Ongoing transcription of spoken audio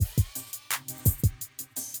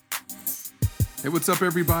Hey, what's up,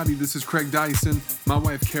 everybody? This is Craig Dyson. My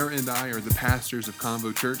wife, Kara, and I are the pastors of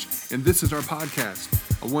Convo Church, and this is our podcast.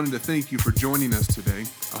 I wanted to thank you for joining us today.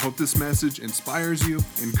 I hope this message inspires you,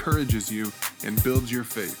 encourages you, and builds your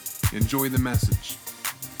faith. Enjoy the message.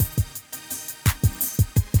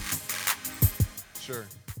 Sure.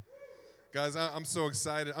 Guys, I'm so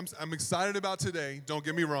excited. I'm excited about today, don't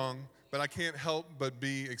get me wrong, but I can't help but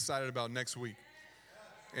be excited about next week.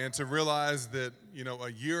 And to realize that, a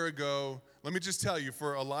year ago, let me just tell you,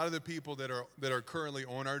 for a lot of the people that are currently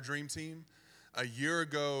on our dream team, a year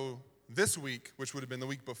ago this week, which would have been the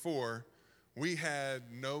week before, we had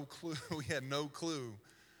no clue. We had no clue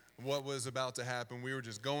what was about to happen. We were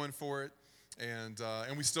just going for it, and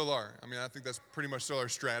we still are. I mean, I think that's pretty much still our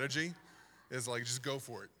strategy. Is like, just go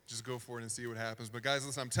for it. Just go for it and see what happens. But guys,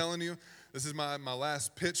 listen, I'm telling you, this is my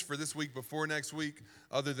last pitch for this week before next week,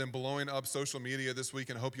 other than blowing up social media this week,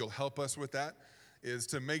 and I hope you'll help us with that, is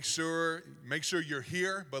to make sure you're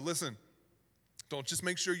here. But listen, don't just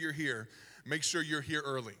make sure you're here. Make sure you're here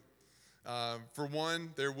early. For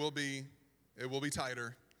one, it will be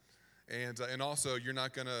tighter. And also, you're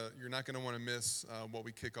not gonna want to miss what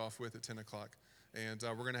we kick off with at 10 o'clock. And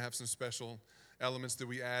we're going to have some special elements that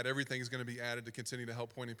we add. Everything is going to be added to continue to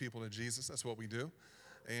help pointing people to Jesus. That's what we do.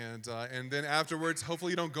 And then afterwards,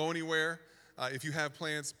 hopefully you don't go anywhere. If you have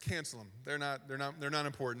plans, cancel them. They're not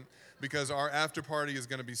important, because our after party is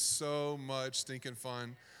going to be so much stinking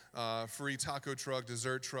fun. Free taco truck,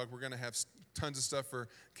 dessert truck. We're going to have tons of stuff for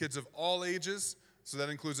kids of all ages. So that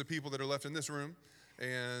includes the people that are left in this room.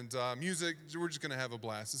 And music, we're just going to have a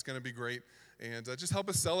blast. It's going to be great. And just help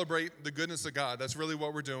us celebrate the goodness of God. That's really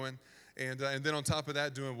what we're doing. And then on top of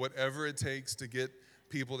that, doing whatever it takes to get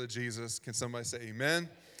people to Jesus. Can somebody say amen?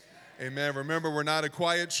 Amen. Remember, we're not a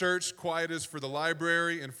quiet church. Quiet is for the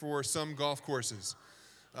library and for some golf courses.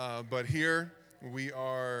 But here we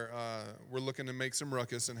are, we're looking to make some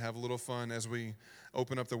ruckus and have a little fun as we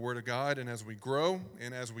open up the Word of God and as we grow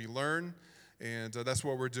and as we learn. And that's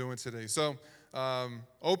what we're doing today. So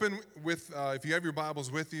open with, if you have your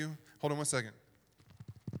Bibles with you, hold on one second.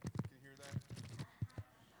 Can you hear that?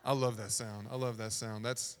 I love that sound.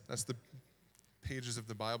 That's the pages of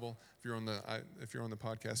the Bible if you're on the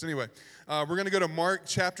podcast. Anyway, we're going to go to Mark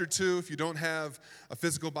chapter 2. If you don't have a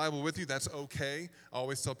physical Bible with you, that's okay. I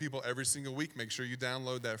always tell people every single week, make sure you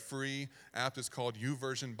download that free app. It's called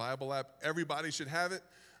YouVersion Bible app. Everybody should have it.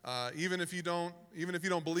 Even if you don't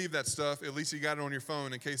believe that stuff, at least you got it on your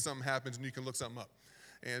phone in case something happens and you can look something up.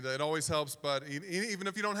 And it always helps, but even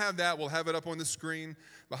if you don't have that, we'll have it up on the screen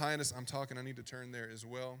behind us. I'm talking, I need to turn there as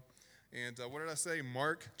well. And what did I say?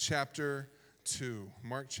 Mark chapter 2.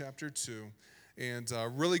 Mark chapter 2. And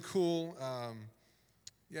really cool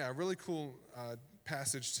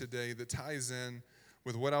passage today that ties in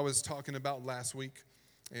with what I was talking about last week.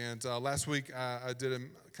 And last week, I did a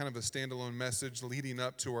kind of a standalone message leading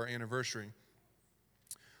up to our anniversary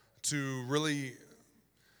to really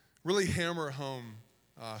hammer home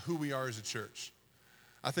who we are as a church.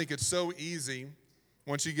 I think it's so easy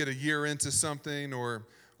once you get a year into something, or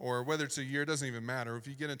whether it's a year, it doesn't even matter. If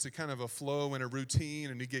you get into kind of a flow and a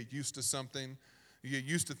routine and you get used to something, you get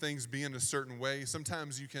used to things being a certain way.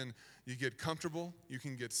 Sometimes you get comfortable, you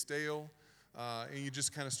can get stale, and you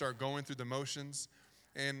just kind of start going through the motions.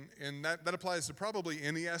 And that applies to probably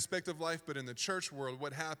any aspect of life, but in the church world,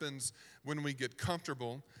 what happens when we get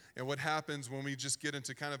comfortable and what happens when we just get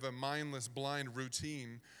into kind of a mindless, blind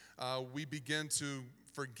routine, we begin to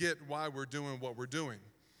forget why we're doing what we're doing.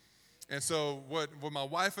 And so what my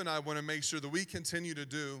wife and I want to make sure that we continue to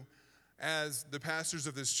do as the pastors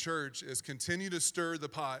of this church is continue to stir the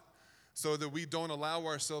pot so that we don't allow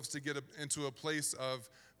ourselves to get into a place of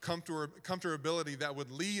comfortability that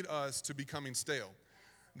would lead us to becoming stale.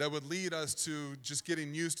 That would lead us to just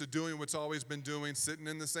getting used to doing what's always been doing, sitting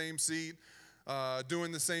in the same seat,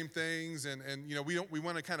 doing the same things, and we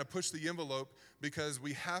want to kind of push the envelope because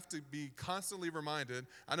we have to be constantly reminded.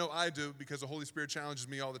 I know I do, because the Holy Spirit challenges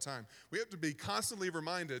me all the time. We have to be constantly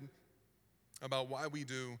reminded about why we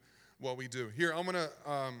do what we do. Here, I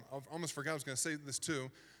almost forgot I was going to say this too.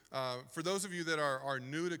 For those of you that are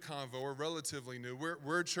new to Convo, or relatively new,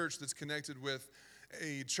 we're a church that's connected with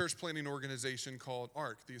a church planting organization called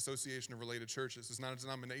ARC, the Association of Related Churches. It's not a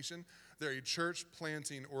denomination. They're a church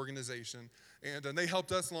planting organization, and they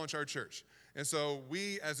helped us launch our church. And so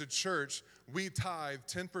we, as a church, we tithe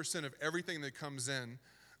 10% of everything that comes in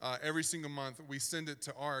every single month. We send it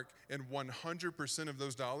to ARC, and 100% of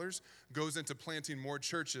those dollars goes into planting more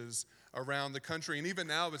churches around the country, and even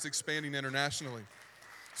now it's expanding internationally.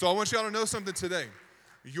 So I want y'all to know something today.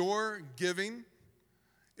 Your giving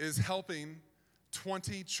is helping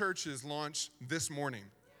 20 churches launch this morning.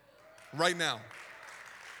 Right now.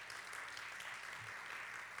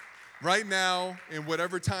 Right now, in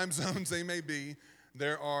whatever time zones they may be,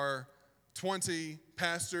 there are 20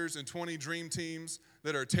 pastors and 20 dream teams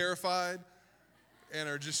that are terrified and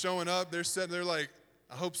are just showing up. They're like,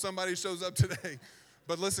 I hope somebody shows up today.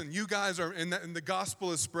 But listen, you guys are, and the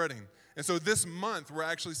gospel is spreading. And so this month, we're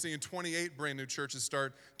actually seeing 28 brand new churches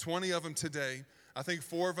start, 20 of them today. I think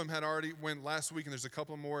 4 of them had already went last week, and there's a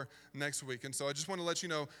couple more next week. And so I just want to let you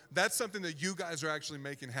know, that's something that you guys are actually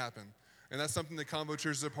making happen. And that's something that Convo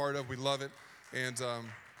Church is a part of. We love it. And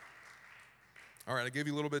all right, I gave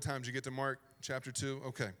you a little bit of time. Did you get to Mark chapter 2?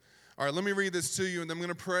 Okay. All right, let me read this to you, and then I'm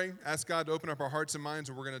going to pray, ask God to open up our hearts and minds,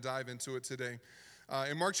 and we're going to dive into it today.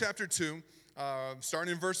 In Mark chapter 2,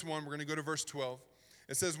 starting in verse 1, we're going to go to verse 12.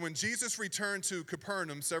 It says, when Jesus returned to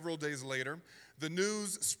Capernaum several days later, the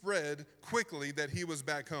news spread quickly that he was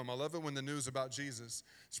back home. I love it when the news about Jesus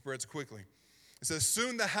spreads quickly. It says,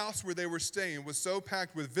 soon the house where they were staying was so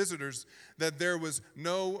packed with visitors that there was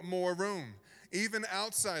no more room, even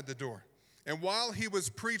outside the door. And while he was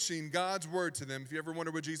preaching God's word to them, if you ever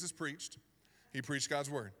wonder what Jesus preached, he preached God's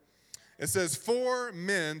word. It says, 4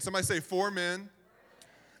 men, somebody say 4 men,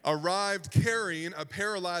 arrived carrying a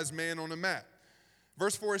paralyzed man on a mat.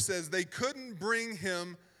 Verse 4 says, they couldn't bring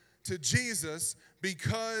him to Jesus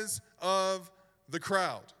because of the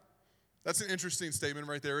crowd. That's an interesting statement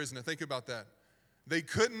right there, isn't it? Think about that. They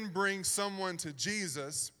couldn't bring someone to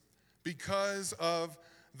Jesus because of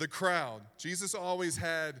the crowd. Jesus always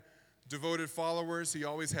had devoted followers. He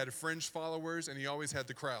always had fringe followers, and he always had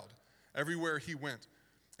the crowd everywhere he went.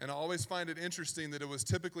 And I always find it interesting that it was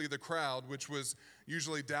typically the crowd, which was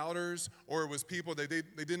usually doubters, or it was people they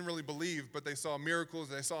didn't really believe, but they saw miracles.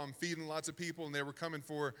 They saw him feeding lots of people, and they were coming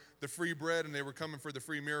for the free bread, and they were coming for the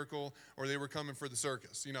free miracle, or they were coming for the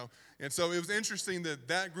circus, you know. And so it was interesting that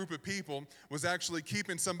that group of people was actually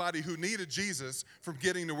keeping somebody who needed Jesus from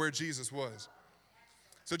getting to where Jesus was.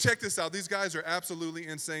 So check this out. These guys are absolutely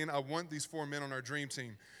insane. I want these 4 men on our dream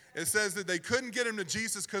team. It says that they couldn't get him to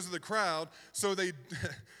Jesus because of the crowd, so they,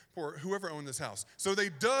 poor whoever owned this house, so they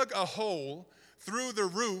dug a hole through the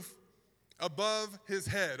roof above his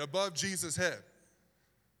head, above Jesus' head.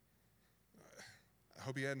 I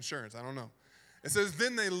hope he had insurance. I don't know. It says,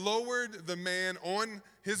 then they lowered the man on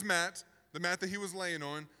his mat, the mat that he was laying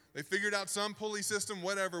on. They figured out some pulley system,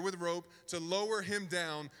 whatever, with rope to lower him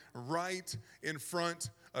down right in front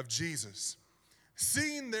of Jesus.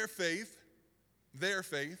 Seeing their faith,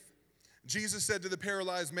 Jesus said to the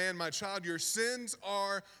paralyzed man, my child, your sins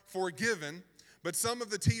are forgiven. But some of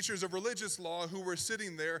the teachers of religious law who were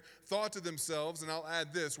sitting there thought to themselves, and I'll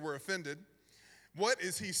add this, were offended. What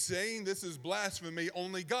is he saying? This is blasphemy.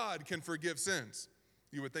 Only God can forgive sins.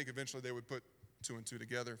 You would think eventually they would put 2 and 2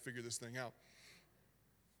 together, figure this thing out.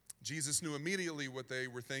 Jesus knew immediately what they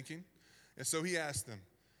were thinking, and so he asked them,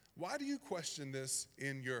 why do you question this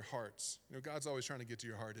in your hearts? You know, God's always trying to get to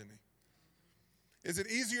your heart, isn't he? Is it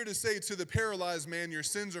easier to say to the paralyzed man, your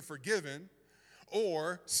sins are forgiven,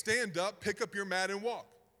 or stand up, pick up your mat, and walk?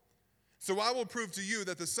 So I will prove to you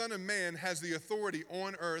that the Son of Man has the authority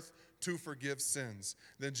on earth to forgive sins.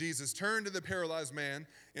 Then Jesus turned to the paralyzed man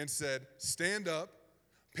and said, stand up,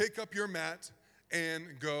 pick up your mat,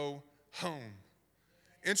 and go home.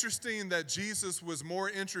 Interesting that Jesus was more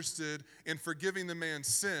interested in forgiving the man's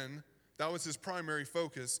sin, that was his primary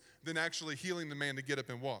focus, than actually healing the man to get up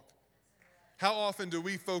and walk. How often do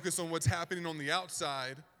we focus on what's happening on the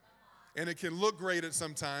outside, and it can look great at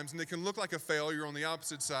sometimes, and it can look like a failure on the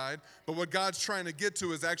opposite side, but what God's trying to get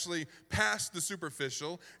to is actually past the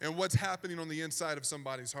superficial and what's happening on the inside of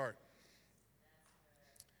somebody's heart.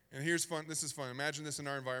 And here's fun. This is fun. Imagine this in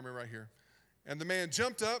our environment right here. And the man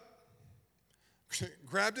jumped up,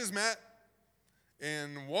 grabbed his mat,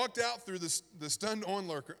 and walked out through the stunned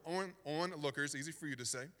onlookers, easy for you to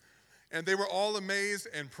say. And they were all amazed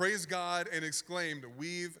and praised God and exclaimed,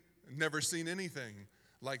 we've never seen anything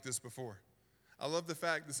like this before. I love the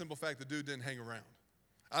simple fact the dude didn't hang around.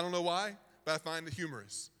 I don't know why, but I find it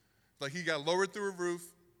humorous. Like he got lowered through a roof.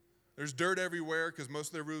 There's dirt everywhere because most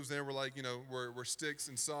of their roofs there were like, were sticks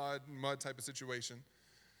and sod, mud type of situation.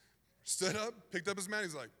 Stood up, picked up his mat.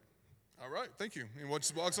 He's like, all right, thank you. And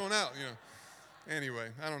just walks on out, Anyway,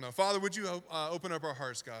 I don't know. Father, would you open up our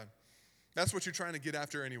hearts, God? That's what you're trying to get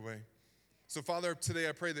after anyway. So, Father, today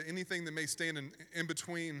I pray that anything that may stand in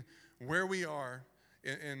between where we are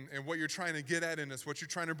and what you're trying to get at in us, what you're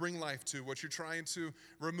trying to bring life to, what you're trying to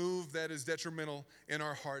remove that is detrimental in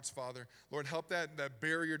our hearts, Father. Lord, help that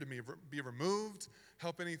barrier to be removed.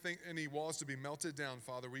 Help any walls to be melted down,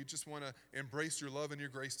 Father. We just want to embrace your love and your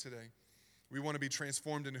grace today. We want to be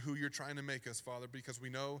transformed into who you're trying to make us, Father, because we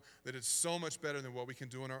know that it's so much better than what we can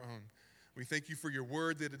do on our own. We thank you for your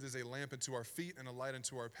word, that it is a lamp unto our feet and a light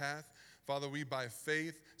unto our path. Father, we by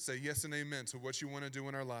faith say yes and amen to what you want to do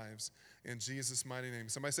in our lives. In Jesus' mighty name.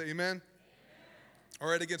 Somebody say amen. All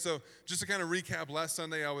right, again, so just to kind of recap, last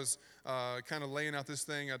Sunday I was kind of laying out this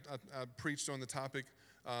thing. I preached on the topic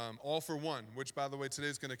all for one, which, by the way, today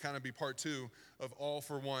is going to kind of be part 2 of all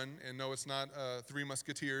for one. And no, it's not Three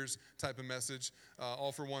Musketeers type of message,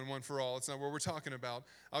 all for one, one for all. It's not what we're talking about.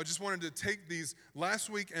 I just wanted to take these last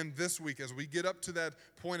week and this week as we get up to that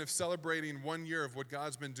point of celebrating 1 year of what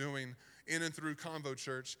God's been doing in and through Convo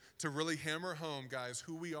Church to really hammer home, guys,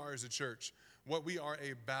 who we are as a church, what we are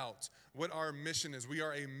about, what our mission is. We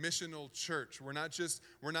are a missional church. We're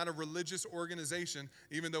not a religious organization,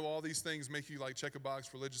 even though all these things make you like check a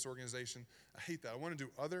box, religious organization. I hate that. I want to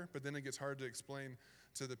do other, but then it gets hard to explain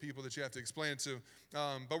to the people that you have to explain it to.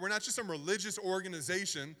 But we're not just some religious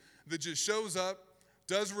organization that just shows up,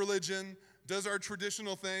 does religion, does our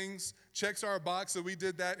traditional things, checks our box that we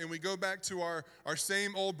did that, and we go back to our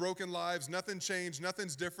same old broken lives. Nothing changed,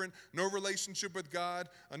 nothing's different, no relationship with God,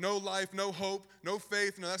 no life, no hope, no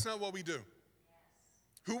faith. No, that's not what we do. Yes.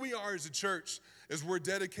 Who we are as a church is we're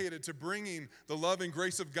dedicated to bringing the love and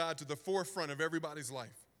grace of God to the forefront of everybody's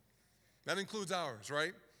life. That includes ours,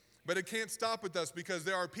 right? But it can't stop with us because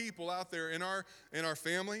there are people out there in our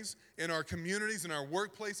families, in our communities, in our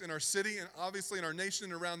workplace, in our city, and obviously in our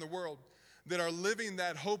nation and around the world that are living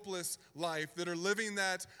that hopeless life, that are living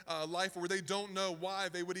that life where they don't know why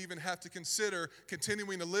they would even have to consider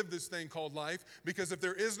continuing to live this thing called life. Because if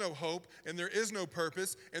there is no hope and there is no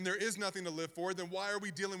purpose and there is nothing to live for, then why are we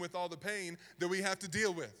dealing with all the pain that we have to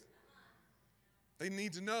deal with? They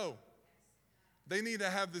need to know. They need to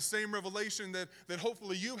have the same revelation that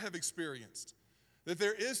hopefully you have experienced, that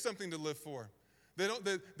there is something to live for.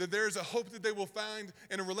 That there is a hope that they will find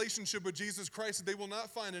in a relationship with Jesus Christ that they will not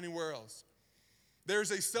find anywhere else.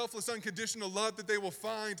 There's a selfless, unconditional love that they will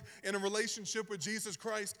find in a relationship with Jesus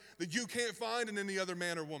Christ that you can't find in any other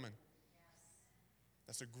man or woman.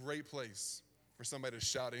 Yes. That's a great place for somebody to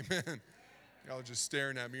shout amen. Y'all are just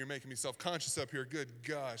staring at me. You're making me self-conscious up here. Good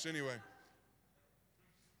gosh. Anyway.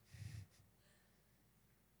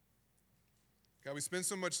 God, we spend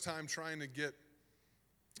so much time trying to get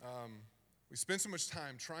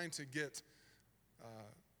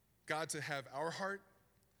God to have our heart.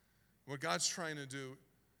 What God's trying to do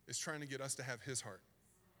is trying to get us to have his heart.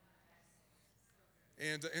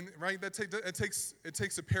 And right, it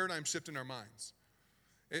takes a paradigm shift in our minds.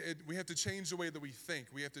 We have to change the way that we think.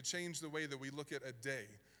 We have to change the way that we look at a day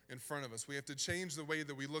in front of us. We have to change the way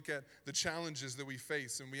that we look at the challenges that we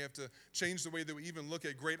face, and we have to change the way that we even look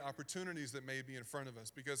at great opportunities that may be in front of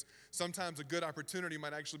us, because sometimes a good opportunity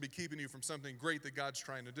might actually be keeping you from something great that God's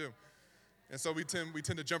trying to do. And so we tend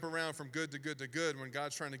to jump around from good to good to good when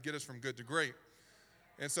God's trying to get us from good to great.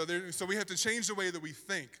 And so we have to change the way that we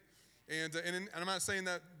think. And I'm not saying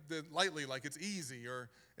that lightly, like it's easy, or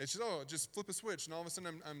it's just flip a switch, and all of a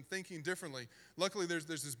sudden I'm thinking differently. Luckily, there's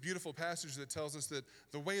this beautiful passage that tells us that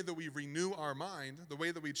the way that we renew our mind, the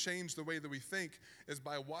way that we change the way that we think, is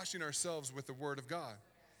by washing ourselves with the Word of God.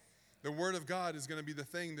 The Word of God is going to be the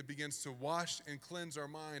thing that begins to wash and cleanse our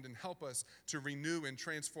mind and help us to renew and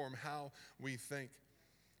transform how we think.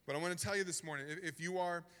 But I want to tell you this morning, if you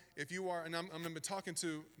are, and I'm going to be talking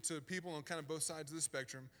to people on kind of both sides of the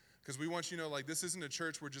spectrum, because we want you to know, like, this isn't a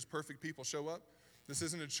church where just perfect people show up. This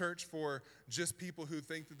isn't a church for just people who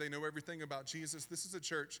think that they know everything about Jesus. This is a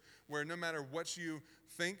church where no matter what you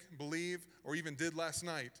think, believe, or even did last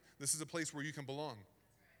night, this is a place where you can belong.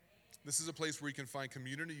 This is a place where you can find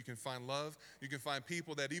community, you can find love, you can find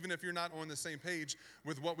people that even if you're not on the same page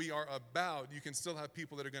with what we are about, you can still have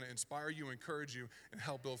people that are going to inspire you, encourage you, and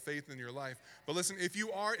help build faith in your life. But listen, if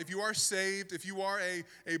you are saved, if you are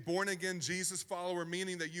a born-again Jesus follower,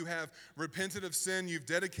 meaning that you have repented of sin, you've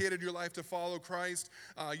dedicated your life to follow Christ,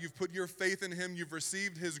 you've put your faith in him, you've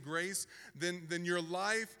received his grace, then your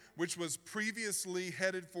life, which was previously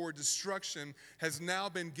headed for destruction, has now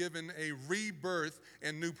been given a rebirth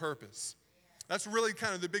and new purpose. That's really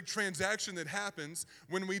kind of the big transaction that happens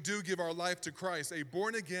when we do give our life to Christ.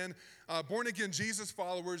 Born again Jesus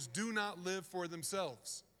followers do not live for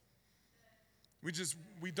themselves.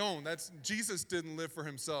 We don't. Jesus didn't live for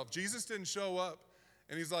himself. Jesus didn't show up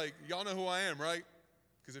and he's like, y'all know who I am, right?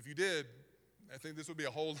 Because if you did, I think this would be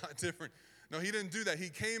a whole lot different. No, he didn't do that. He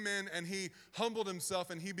came in and he humbled himself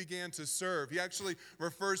and he began to serve. He actually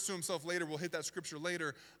refers to himself later, we'll hit that scripture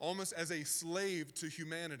later, almost as a slave to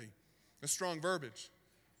humanity. A strong verbiage.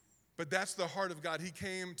 But that's the heart of God. He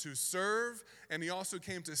came to serve, and he also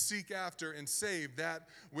came to seek after and save that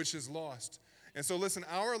which is lost. And so listen,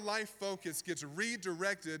 our life focus gets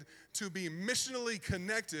redirected to be missionally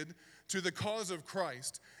connected to the cause of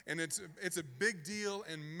Christ. And it's a big deal,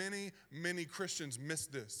 and many Christians miss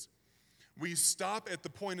this. We stop at the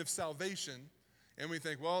point of salvation, and we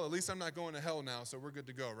think, well, at least I'm not going to hell now, so we're good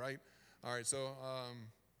to go, right? All right, so, all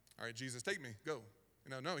right, Jesus, take me, go.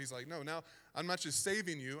 No, he's like, no, now I'm not just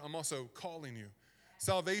saving you, I'm also calling you.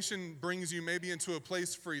 Salvation brings you maybe into a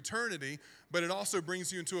place for eternity, but it also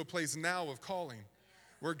brings you into a place now of calling,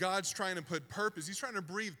 where God's trying to put purpose. He's trying to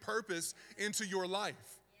breathe purpose into your life.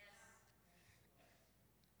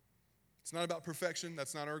 It's not about perfection.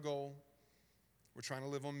 That's not our goal. We're trying to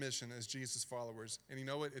live on mission as Jesus followers. And you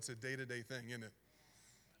know what? It's a day-to-day thing, isn't it?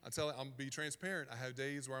 I'll be transparent. I have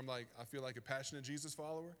days where I feel like a passionate Jesus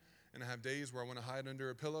follower, and I have days where I want to hide under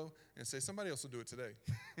a pillow and say, somebody else will do it today.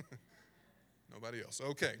 Nobody else.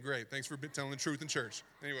 Okay, great. Thanks for telling the truth in church.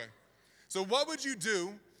 Anyway, so what would you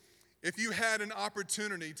do if you had an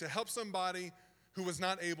opportunity to help somebody who was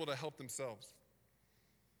not able to help themselves?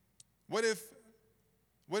 What if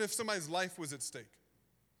somebody's life was at stake?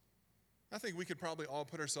 I think we could probably all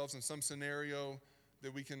put ourselves in some scenario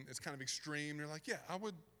that it's kind of extreme. You're like, yeah, I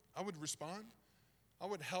would respond. I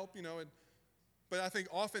would help, But I think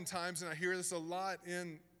oftentimes, and I hear this a lot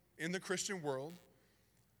in the Christian world,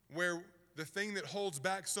 where the thing that holds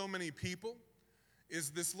back so many people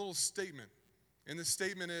is this little statement. And the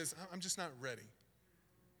statement is, I'm just not ready.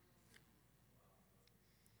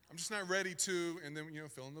 I'm just not ready to, and then,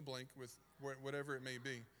 fill in the blank with whatever it may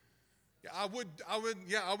be. Yeah,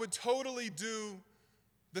 I would totally do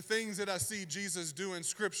the things that I see Jesus do in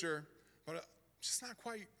Scripture, but I'm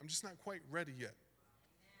just not quite ready yet.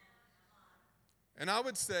 And I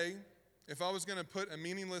would say, if I was going to put a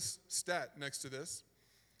meaningless stat next to this,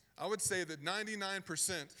 I would say that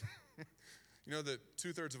 99%, that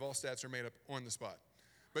 2/3 of all stats are made up on the spot,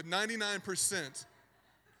 but 99%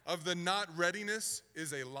 of the not readiness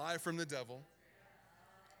is a lie from the devil.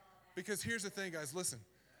 Because here's the thing, guys, listen.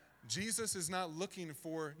 Jesus is not looking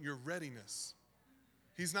for your readiness.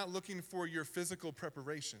 He's not looking for your physical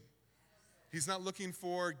preparation. He's not looking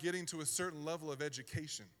for getting to a certain level of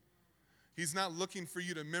education. He's not looking for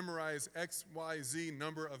you to memorize X, Y, Z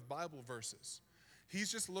number of Bible verses.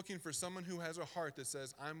 He's just looking for someone who has a heart that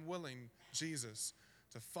says, I'm willing, Jesus,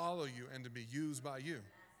 to follow you and to be used by you.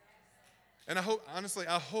 And I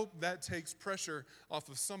hope that takes pressure off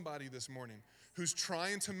of somebody this morning who's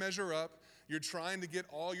trying to measure up. You're trying to get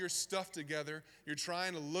all your stuff together. You're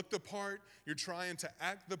trying to look the part. You're trying to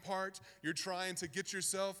act the part. You're trying to get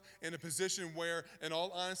yourself in a position where, in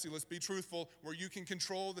all honesty, let's be truthful, where you can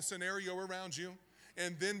control the scenario around you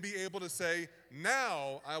and then be able to say,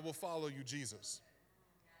 now I will follow you, Jesus.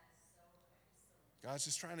 God's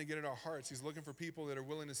just trying to get at our hearts. He's looking for people that are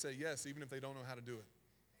willing to say yes, even if they don't know how to do it.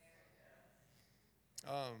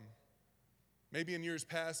 Maybe in years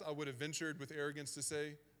past, I would have ventured with arrogance to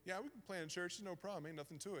say, yeah, we can plan in church, there's no problem, ain't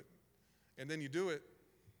nothing to it. And then you do it,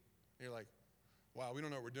 and you're like, wow, we don't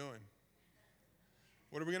know what we're doing.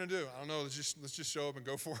 What are we going to do? I don't know, let's just show up and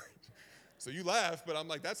go for it. So you laugh, but I'm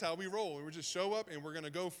like, that's how we roll. We just show up, and we're going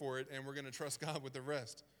to go for it, and we're going to trust God with the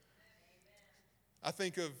rest. I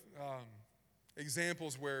think of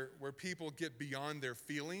examples where people get beyond their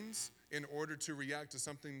feelings in order to react to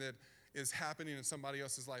something that is happening in somebody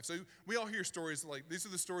else's life. So we all hear stories like, these are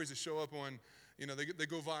the stories that show up on, they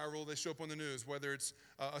go viral, they show up on the news, whether it's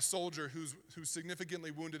a soldier who's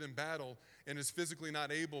significantly wounded in battle and is physically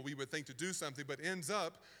not able, we would think, to do something, but ends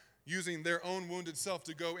up using their own wounded self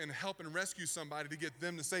to go and help and rescue somebody to get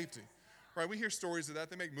them to safety. Right? We hear stories of that.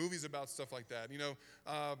 They make movies about stuff like that.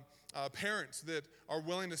 Parents that are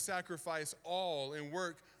willing to sacrifice all and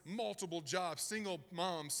work multiple jobs, single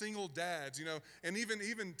moms, single dads, and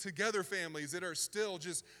even together families that are still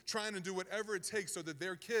just trying to do whatever it takes so that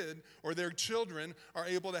their kid or their children are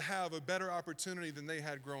able to have a better opportunity than they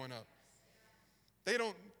had growing up.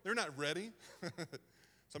 They're not ready.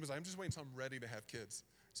 Somebody's like, I'm just waiting until I'm ready to have kids.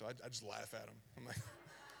 So I just laugh at them. I'm like,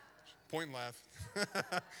 point and laugh.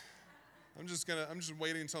 I'm just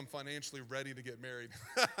waiting until I'm financially ready to get married.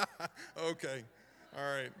 Okay. All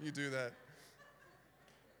right, you do that.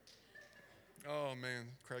 Oh, man,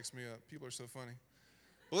 cracks me up. People are so funny.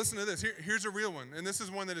 Well, listen to this. Here's a real one, and this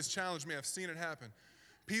is one that has challenged me. I've seen it happen.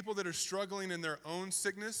 People that are struggling in their own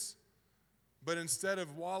sickness, but instead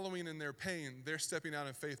of wallowing in their pain, they're stepping out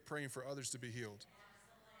in faith, praying for others to be healed.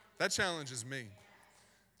 That challenges me.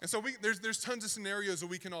 And so there's tons of scenarios that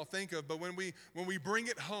we can all think of, but when we bring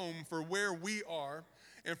it home for where we are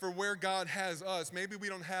and for where God has us, maybe we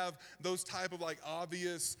don't have those type of like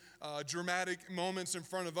obvious, dramatic moments in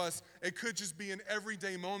front of us. It could just be an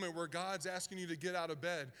everyday moment where God's asking you to get out of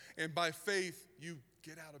bed, and by faith, you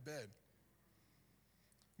get out of bed.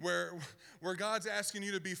 Where God's asking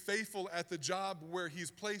you to be faithful at the job where He's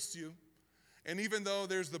placed you, and even though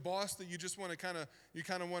there's the boss that you just want to kind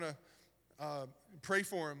of want to pray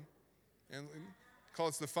for him, and call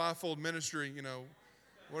it the fivefold ministry,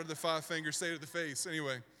 what do the five fingers say to the face?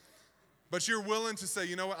 Anyway, but you're willing to say,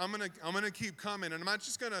 you know what, I'm gonna keep coming, and I'm not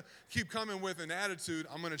just gonna keep coming with an attitude.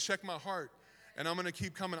 I'm gonna check my heart, and I'm gonna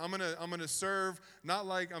keep coming. I'm gonna serve, not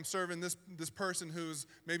like I'm serving this person who's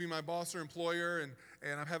maybe my boss or employer,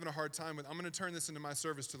 and I'm having a hard time with. I'm gonna turn this into my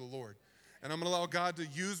service to the Lord, and I'm gonna allow God to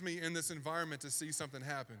use me in this environment to see something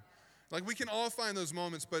happen. Like, we can all find those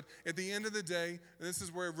moments, but at the end of the day, and this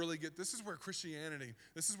is where Christianity,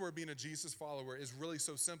 this is where being a Jesus follower is really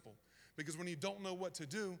so simple. Because when you don't know what to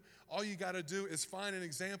do, all you got to do is find an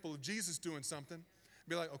example of Jesus doing something.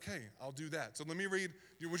 Be like, okay, I'll do that. So let me read.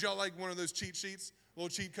 Would y'all like one of those cheat sheets? A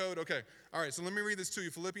little cheat code? Okay. All right, so let me read this to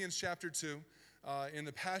you. Philippians chapter 2, in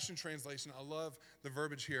the Passion Translation. I love the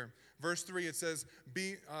verbiage here. Verse 3, it says,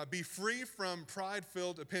 be free from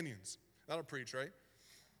pride-filled opinions. That'll preach, right?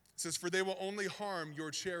 It says, for they will only harm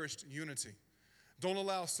your cherished unity. Don't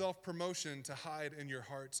allow self-promotion to hide in your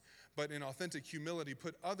hearts, but in authentic humility,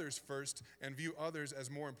 put others first and view others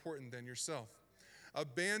as more important than yourself.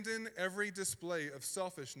 Abandon every display of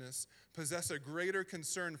selfishness. Possess a greater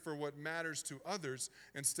concern for what matters to others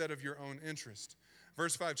instead of your own interest.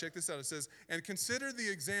 Verse 5, check this out. It says, and consider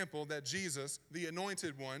the example that Jesus, the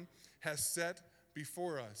anointed one, has set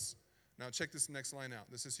before us. Now check this next line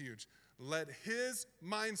out. This is huge. Let his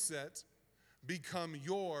mindset become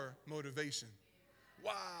your motivation.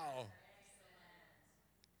 Wow.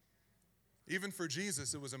 Even for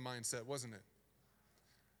Jesus, it was a mindset, wasn't it?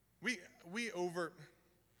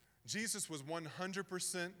 Jesus was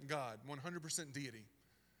 100% God, 100% deity,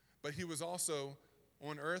 but he was also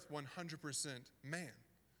on earth 100% man.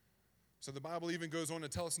 So the Bible even goes on to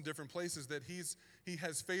tell us in different places that he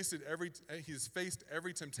has faced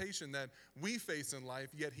every temptation that we face in life,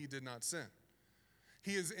 yet he did not sin.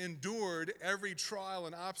 He has endured every trial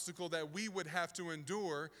and obstacle that we would have to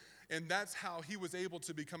endure, and that's how he was able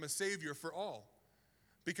to become a savior for all,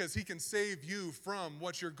 because he can save you from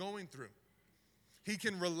what you're going through. He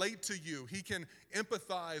can relate to you. He can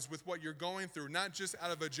empathize with what you're going through, not just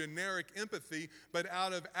out of a generic empathy, but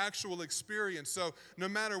out of actual experience. So no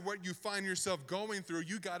matter what you find yourself going through,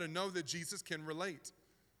 you got to know that Jesus can relate,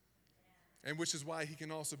 and which is why he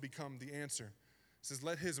can also become the answer. It says,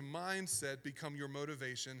 let his mindset become your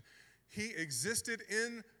motivation. He existed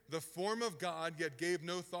in the form of God, yet gave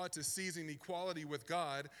no thought to seizing equality with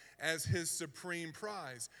God as his supreme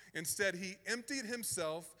prize. Instead, he emptied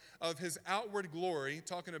himself of his outward glory,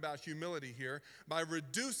 talking about humility here, by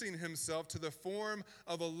reducing himself to the form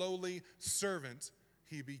of a lowly servant.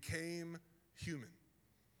 He became human.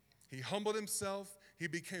 He humbled himself. He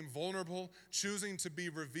became vulnerable, choosing to be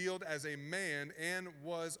revealed as a man, and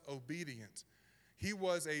was obedient. He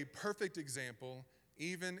was a perfect example,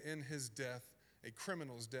 even in his death, a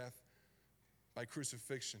criminal's death by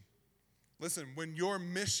crucifixion. Listen, when your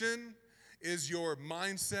mission is your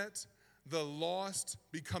mindset, the lost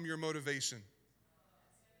become your motivation.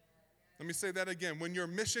 Let me say that again. When your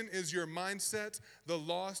mission is your mindset, the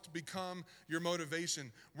lost become your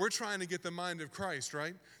motivation. We're trying to get the mind of Christ,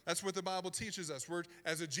 right? That's what the Bible teaches us.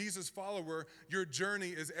 As a Jesus follower, your journey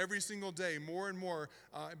is every single day more and more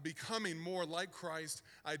becoming more like Christ,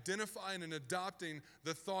 identifying and adopting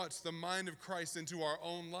the thoughts, the mind of Christ into our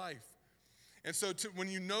own life. And so when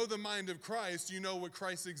you know the mind of Christ, you know what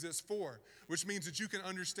Christ exists for, which means that you can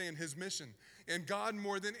understand his mission. And God,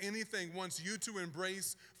 more than anything, wants you to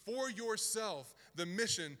embrace for yourself the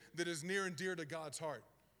mission that is near and dear to God's heart.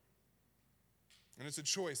 And it's a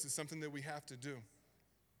choice. It's something that we have to do.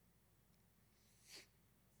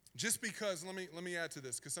 Just because, let me add to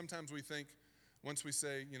this, because sometimes we think once we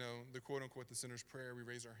say, the quote-unquote the sinner's prayer, we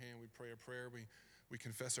raise our hand, we pray a prayer, we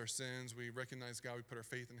confess our sins, we recognize God, we put our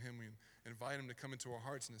faith in him, we invite him to come into our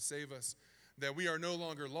hearts and to save us, that we are no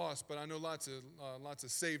longer lost. But I know lots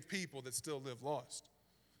of saved people that still live lost.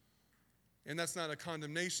 And that's not a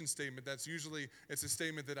condemnation statement. It's a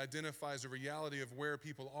statement that identifies the reality of where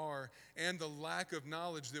people are and the lack of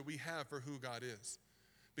knowledge that we have for who God is.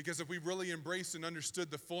 Because if we really embraced and understood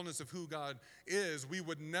the fullness of who God is, we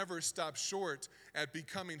would never stop short at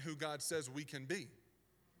becoming who God says we can be.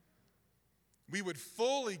 We would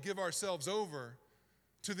fully give ourselves over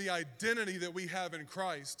to the identity that we have in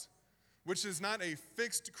Christ, which is not a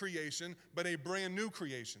fixed creation, but a brand new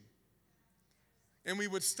creation. And we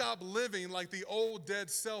would stop living like the old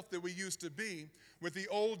dead self that we used to be, with the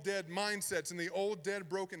old dead mindsets and the old dead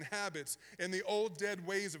broken habits and the old dead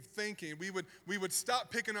ways of thinking. We would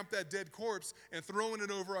stop picking up that dead corpse and throwing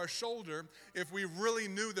it over our shoulder if we really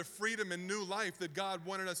knew the freedom and new life that God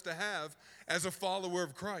wanted us to have as a follower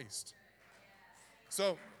of Christ.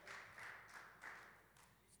 So,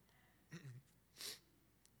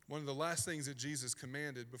 one of the last things that Jesus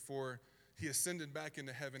commanded before he ascended back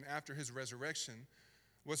into heaven after his resurrection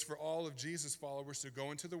was for all of Jesus' followers to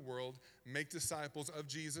go into the world, make disciples of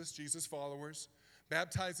Jesus followers,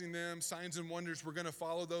 baptizing them, signs and wonders were going to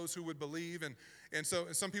follow those who would believe. And so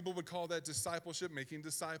some people would call that discipleship, making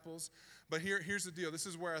disciples. But here's the deal. This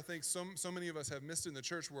is where I think so many of us have missed in the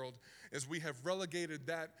church world, is we have relegated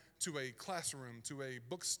that to a classroom, to a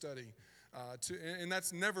book study, and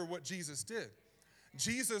that's never what Jesus did.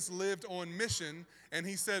 Jesus lived on mission, and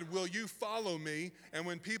he said, will you follow me? And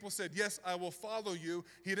when people said, yes, I will follow you,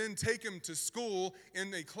 he didn't take him to school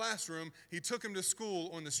in a classroom. He took him to school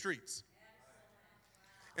on the streets.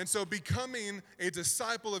 And so becoming a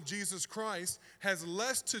disciple of Jesus Christ has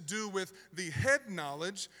less to do with the head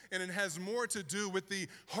knowledge, and it has more to do with the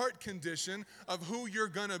heart condition of who you're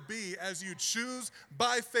going to be as you choose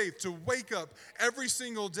by faith to wake up every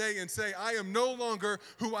single day and say, I am no longer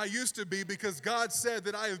who I used to be, because God said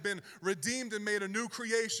that I have been redeemed and made a new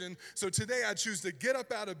creation. So today I choose to get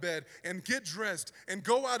up out of bed and get dressed and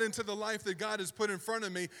go out into the life that God has put in front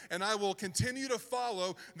of me, and I will continue to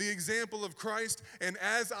follow the example of Christ. And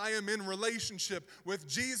as I am in relationship with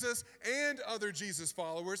Jesus and other Jesus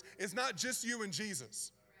followers, it's not just you and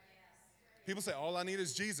Jesus. People say, all I need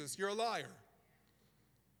is Jesus. You're a liar.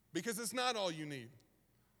 Because it's not all you need.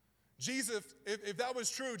 Jesus, if that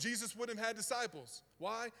was true, Jesus wouldn't have had disciples.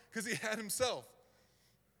 Why? Because he had himself.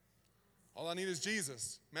 All I need is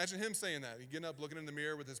Jesus. Imagine him saying that. He getting up, looking in the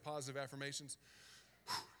mirror with his positive affirmations.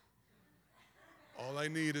 All I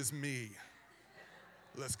need is me.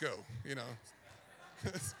 Let's go, you know.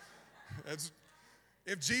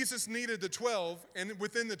 If Jesus needed the 12, and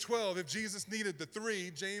within the 12, if Jesus needed the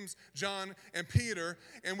 3, James, John, and Peter,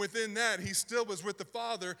 and within that he still was with the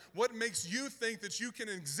Father, what makes you think that you can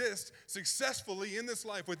exist successfully in this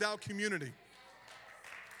life without community?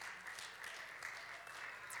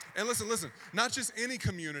 And listen, not just any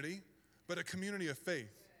community, but a community of faith.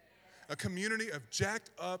 A community of jacked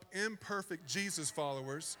up, imperfect Jesus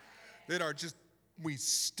followers that are just, we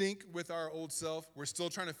stink with our old self. We're still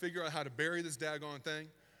trying to figure out how to bury this daggone thing.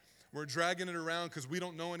 We're dragging it around because we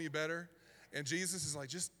don't know any better. And Jesus is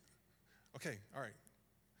like, okay, all right,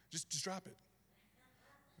 just drop it.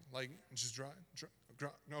 Like, just drop.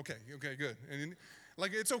 Okay, good. And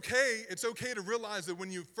like, it's okay to realize that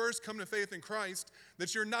when you first come to faith in Christ,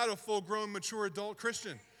 that you're not a full-grown, mature adult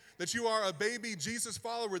Christian. That you are a baby Jesus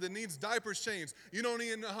follower that needs diapers changed. You don't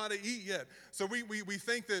even know how to eat yet. So we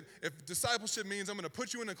think that if discipleship means I'm going to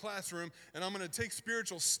put you in a classroom and I'm going to take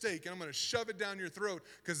spiritual steak and I'm going to shove it down your throat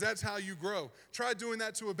because that's how you grow. Try doing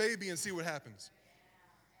that to a baby and see what happens.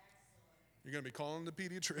 You're going to be calling the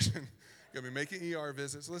pediatrician. You're going to be making ER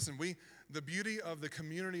visits. Listen, the beauty of the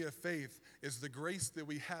community of faith is the grace that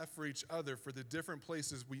we have for each other for the different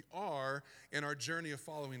places we are in our journey of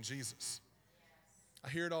following Jesus. I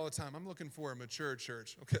hear it all the time. I'm looking for a mature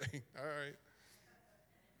church. Okay, all right.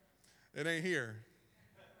 It ain't here.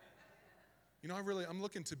 You know, I'm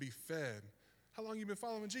looking to be fed. How long have you been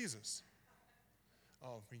following Jesus?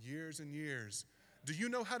 Oh, for years and years. Do you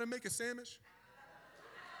know how to make a sandwich?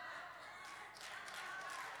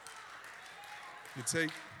 You take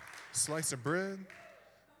a slice of bread,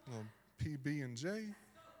 a little PB&J,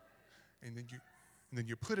 and then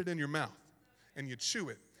you put it in your mouth, and you chew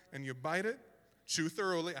it, and you bite it. Chew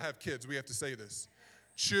thoroughly. I have kids. We have to say this.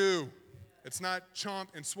 Chew. It's not chomp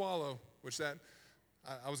and swallow, which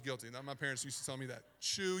I was guilty. My parents used to tell me that.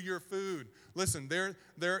 Chew your food. Listen,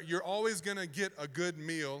 you're always going to get a good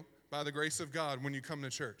meal by the grace of God when you come to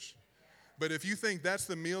church. But if you think that's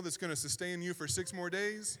the meal that's going to sustain you for 6 more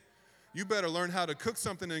days, you better learn how to cook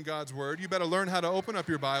something in God's word. You better learn how to open up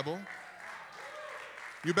your Bible.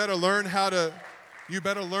 You better learn how to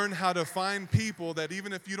find people that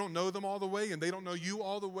even if you don't know them all the way and they don't know you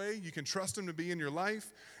all the way, you can trust them to be in your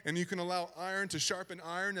life, and you can allow iron to sharpen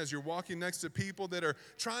iron as you're walking next to people that are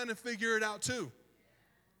trying to figure it out too.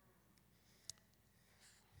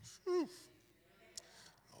 Whew.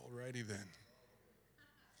 Alrighty then.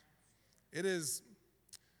 It is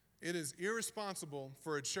irresponsible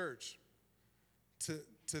for a church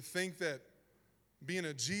to think that being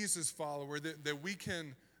a Jesus follower, that we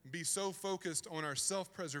can be so focused on our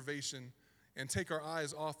self-preservation and take our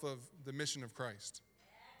eyes off of the mission of Christ.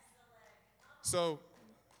 So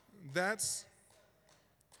that's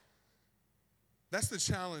the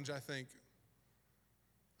challenge, I think.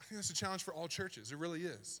 I think that's a challenge for all churches. It really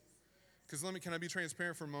is. Because can I be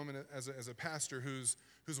transparent for a moment as a pastor who's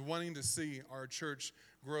wanting to see our church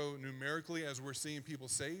grow numerically as we're seeing people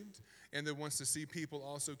saved, and that wants to see people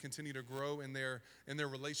also continue to grow in their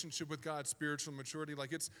relationship with God, spiritual maturity.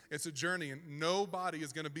 Like it's a journey, and nobody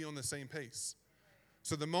is going to be on the same pace.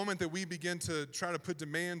 So the moment that we begin to try to put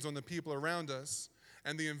demands on the people around us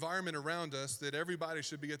and the environment around us that everybody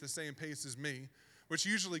should be at the same pace as me, which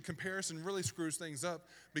usually comparison really screws things up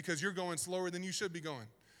because you're going slower than you should be going.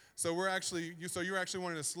 So you're actually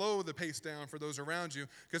wanting to slow the pace down for those around you,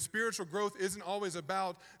 because spiritual growth isn't always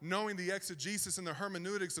about knowing the exegesis and the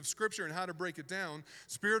hermeneutics of Scripture and how to break it down.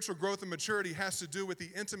 Spiritual growth and maturity has to do with the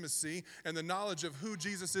intimacy and the knowledge of who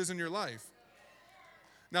Jesus is in your life.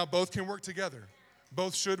 Now, both can work together.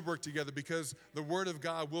 Both should work together, because the Word of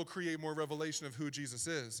God will create more revelation of who Jesus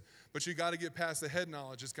is. But you got to get past the head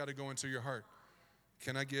knowledge. It's got to go into your heart.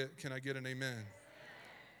 Can I get an amen?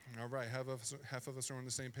 All right, half of us are on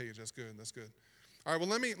the same page. That's good. All right, well,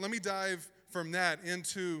 let me dive from that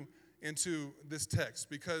into this text,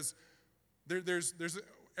 because there's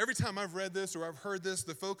every time I've read this or I've heard this,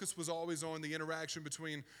 the focus was always on the interaction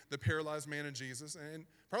between the paralyzed man and Jesus, and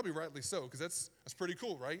probably rightly so, because that's pretty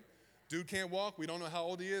cool, right? Dude can't walk. We don't know how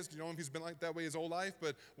old he is. You don't know if he's been like that way his whole life,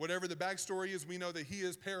 but whatever the backstory is, we know that he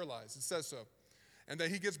is paralyzed. It says so, and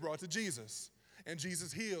that he gets brought to Jesus. And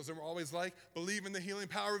Jesus heals, and we're always like, believe in the healing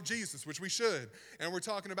power of Jesus, which we should. And we're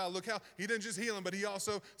talking about, look how he didn't just heal him, but he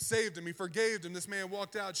also saved him. He forgave him. This man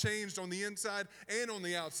walked out changed on the inside and on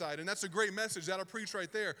the outside. And that's a great message. That'll preach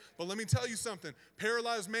right there. But let me tell you something.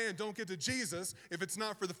 Paralyzed man don't get to Jesus if it's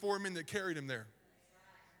not for the 4 men that carried him there.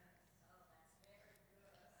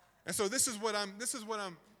 And so this is where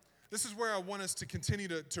I want us to continue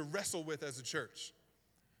to wrestle with as a church.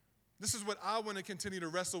 This is what I want to continue to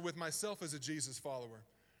wrestle with myself as a Jesus follower.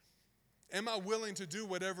 Am I willing to do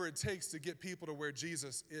whatever it takes to get people to where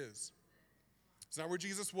Jesus is? It's not where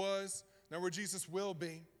Jesus was, not where Jesus will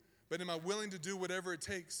be, but am I willing to do whatever it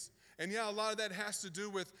takes? And yeah, a lot of that has to do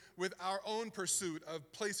with our own pursuit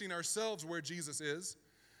of placing ourselves where Jesus is,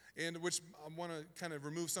 and which I want to kind of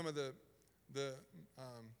remove some of the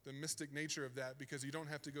mystic nature of that, because you don't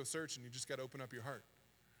have to go searching, you just got to open up your heart.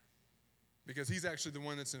 Because he's actually the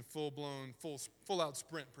one that's in full-blown, full-out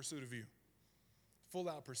sprint pursuit of you.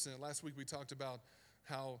 Full-out percent. Last week we talked about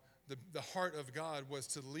how the heart of God was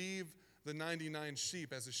to leave the 99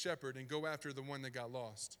 sheep as a shepherd and go after the one that got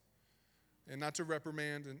lost. And not to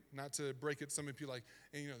reprimand and not to break it. Some of you like,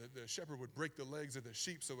 and the shepherd would break the legs of the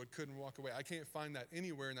sheep so it couldn't walk away. I can't find that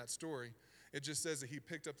anywhere in that story. It just says that he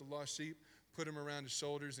picked up the lost sheep, put him around his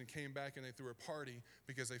shoulders, and came back, and they threw a party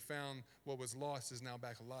because they found what was lost is now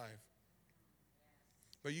back alive.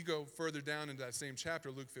 But you go further down into that same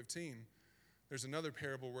chapter, Luke 15, there's another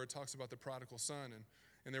parable where it talks about the prodigal son.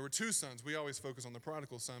 And there were 2 sons. We always focus on the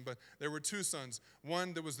prodigal son, but there were 2 sons.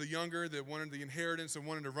 One that was the younger that wanted the inheritance and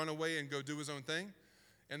wanted to run away and go do his own thing.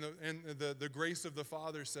 And the grace of the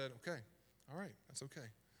father said, okay, all right, that's okay.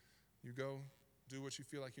 You go do what you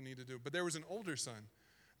feel like you need to do. But there was an older son.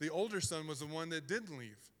 The older son was the one that didn't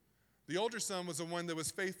leave. The older son was the one that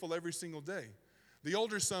was faithful every single day. The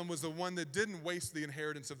older son was the one that didn't waste the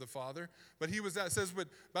inheritance of the father, but he was that. It says, but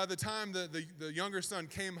by the time the younger son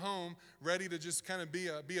came home, ready to just kind of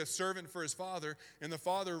be a servant for his father, and the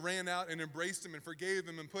father ran out and embraced him and forgave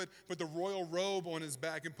him and put the royal robe on his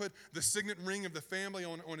back and put the signet ring of the family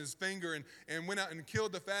on his finger and went out and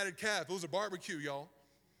killed the fatted calf. It was a barbecue, y'all.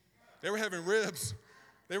 They were having ribs.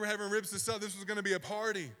 They were having ribs to sell. This was going to be a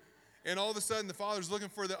party. And all of a sudden, the father's looking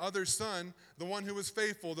for the other son, the one who was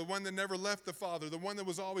faithful, the one that never left the father, the one that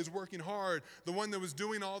was always working hard, the one that was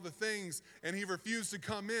doing all the things. And he refused to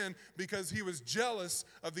come in because he was jealous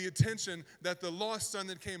of the attention that the lost son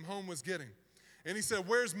that came home was getting. And he said,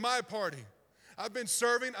 where's my party? I've been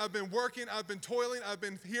serving, I've been working, I've been toiling, I've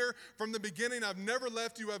been here from the beginning. I've never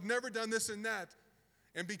left you, I've never done this and that.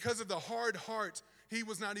 And because of the hard heart, he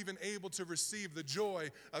was not even able to receive the joy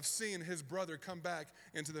of seeing his brother come back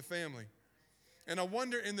into the family. And I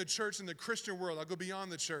wonder in the church, in the Christian world, I'll go beyond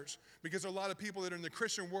the church, because there are a lot of people that are in the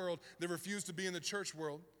Christian world that refuse to be in the church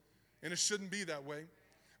world, and it shouldn't be that way.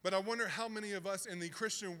 But I wonder how many of us in the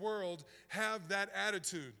Christian world have that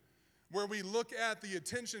attitude. where we look at the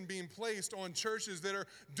attention being placed on churches that are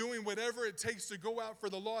doing whatever it takes to go out for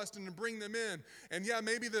the lost and to bring them in. And yeah,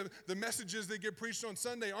 maybe the messages that get preached on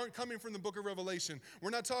Sunday aren't coming from the book of Revelation. We're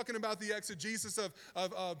not talking about the exegesis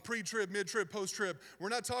of pre-trib, mid-trib, post-trib. We're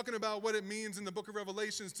not talking about what it means in the book of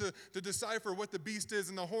Revelations to decipher what the beast is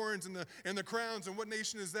and the horns and the crowns and what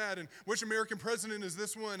nation is that and which American president is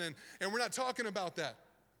this one. And we're not talking about that,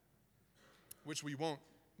 which we won't,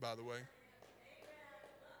 by the way.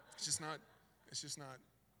 It's just not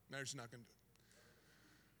going to do it.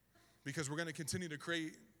 Because we're going to continue to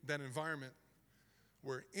create that environment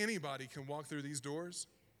where anybody can walk through these doors,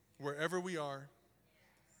 wherever we are,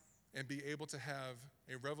 and be able to have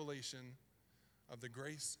a revelation of the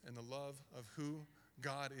grace and the love of who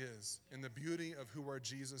God is and the beauty of who our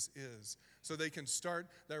Jesus is. So they can start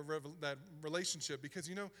that relationship, because,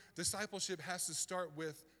 discipleship has to start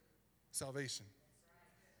with salvation.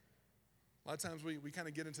 A lot of times we kind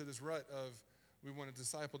of get into this rut of we want to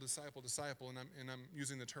disciple, and I'm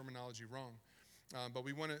using the terminology wrong. But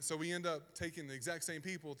so we end up taking the exact same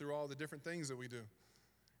people through all the different things that we do.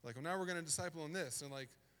 Like, well, now we're going to disciple on this, and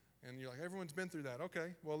you're like, everyone's been through that.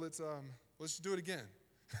 Okay, well let's just do it again.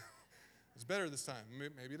 It's better this time.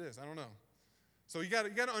 Maybe it is. I don't know. So you got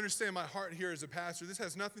to understand my heart here as a pastor. This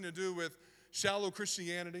has nothing to do with shallow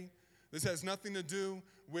Christianity. This has nothing to do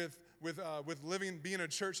with being a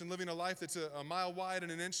church and living a life that's a mile wide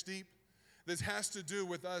and an inch deep. This has to do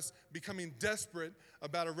with us becoming desperate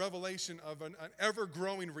about a revelation of an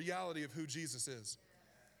ever-growing reality of who Jesus is.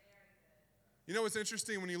 You know what's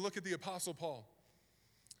interesting when you look at the Apostle Paul?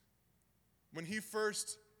 When he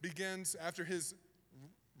first begins, after his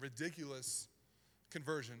ridiculous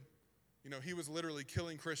conversion, he was literally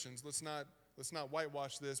killing Christians. Let's not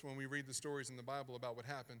whitewash this when we read the stories in the Bible about what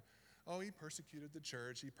happened. Oh, he persecuted the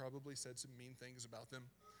church. He probably said some mean things about them.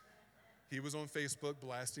 He was on Facebook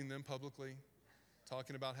blasting them publicly,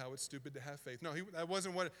 talking about how it's stupid to have faith. No, that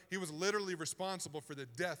wasn't what he was literally responsible for the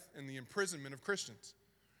death and the imprisonment of Christians.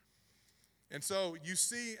 And so you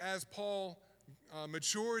see, as Paul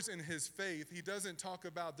matures in his faith, he doesn't talk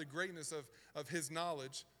about the greatness of his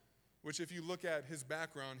knowledge, which if you look at his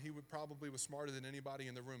background, he probably was smarter than anybody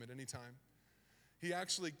in the room at any time. He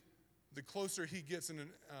actually, the closer he gets in a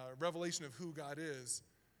revelation of who God is,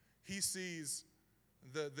 he sees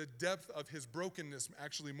the depth of his brokenness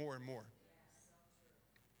actually more and more.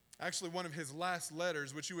 Actually, one of his last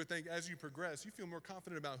letters, which you would think as you progress, you feel more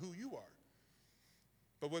confident about who you are.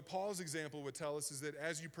 But what Paul's example would tell us is that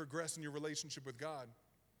as you progress in your relationship with God,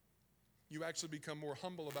 you actually become more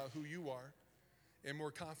humble about who you are and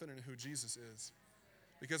more confident in who Jesus is.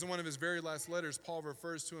 Because in one of his very last letters, Paul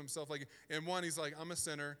refers to himself in one, he's like, I'm a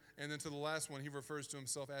sinner. And then to the last one, he refers to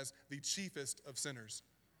himself as the chiefest of sinners.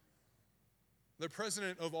 The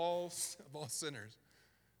president of all sinners.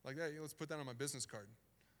 Like that, let's put that on my business card.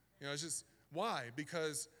 It's just, why?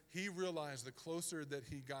 Because he realized the closer that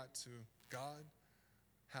he got to God,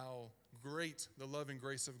 how great the love and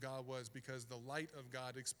grace of God was, because the light of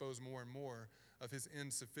God exposed more and more of his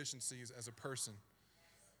insufficiencies as a person.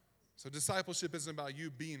 So discipleship isn't about you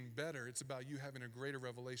being better. It's about you having a greater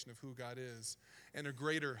revelation of who God is and a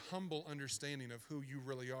greater humble understanding of who you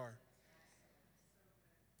really are.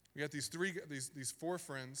 We got these four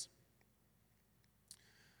friends.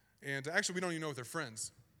 And actually, we don't even know if they're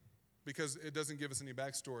friends because it doesn't give us any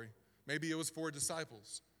backstory. Maybe it was four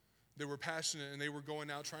disciples. They were passionate and they were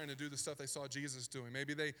going out trying to do the stuff they saw Jesus doing.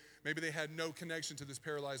 Maybe they had no connection to this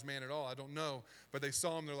paralyzed man at all. I don't know. But they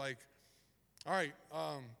saw him. They're like, all right,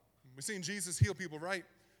 we've seen Jesus heal people, right?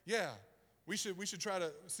 Yeah. We should try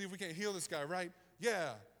to see if we can't heal this guy, right? Yeah.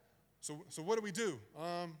 So what do we do?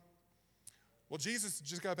 Well, Jesus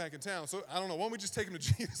just got back in town, so I don't know. Why don't we just take him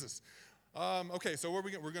to Jesus? Okay, so where are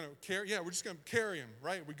we going? We're going to carry? Yeah, we're just going to carry him,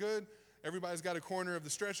 right? We good? Everybody's got a corner of the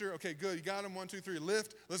stretcher. Okay, good. You got him. 1, 2, 3.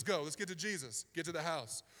 Lift. Let's go. Let's get to Jesus. Get to the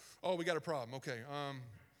house. Oh, we got a problem. Okay.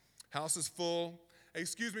 House is full. Hey,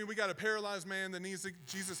 excuse me. We got a paralyzed man that needs to.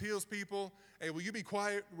 Jesus heals people. Hey, will you be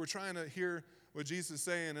quiet? We're trying to hear what Jesus is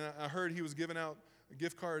saying. And I heard he was giving out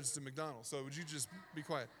gift cards to McDonald's. So would you just be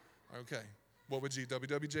quiet? Okay. What would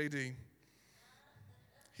WWJD?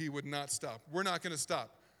 He would not stop. We're not going to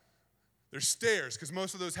stop. There's stairs, because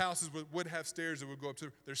most of those houses would have stairs that would go up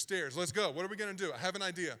to. There's stairs. Let's go. What are we going to do? I have an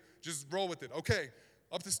idea. Just roll with it. Okay,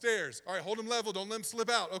 up the stairs. All right, hold them level. Don't let them slip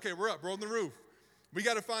out. Okay, we're up. We're on the roof. We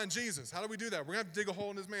got to find Jesus. How do we do that? We're going to have to dig a hole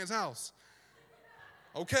in this man's house.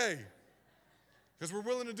 Okay, because we're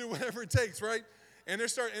willing to do whatever it takes, right? And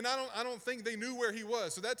I don't think they knew where he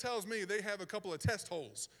was. So that tells me they have a couple of test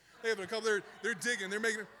holes. They have a couple. They're digging. They're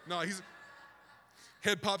making. No,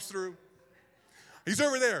 head pops through. He's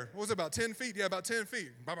over there. What was it, about 10 feet? Yeah, about 10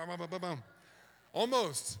 feet. Bum, bum, bum, bum, bum, bum.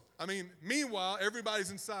 Almost. I mean, meanwhile,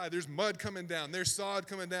 everybody's inside. There's mud coming down. There's sod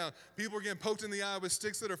coming down. People are getting poked in the eye with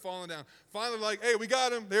sticks that are falling down. Finally, like, hey, we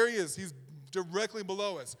got him. There he is. He's directly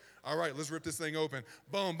below us. All right, let's rip this thing open.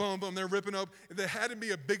 Boom, boom, boom. They're ripping up. There had to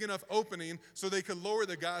be a big enough opening so they could lower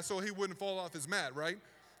the guy so he wouldn't fall off his mat, right?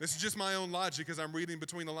 This is just my own logic as I'm reading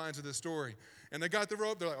between the lines of this story. And they got the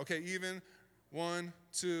rope. They're like, okay, even. 1,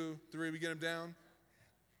 2, 3. We get him down.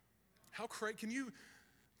 How crazy. Can you,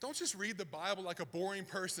 don't just read the Bible like a boring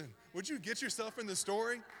person. Would you get yourself in the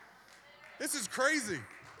story? This is crazy.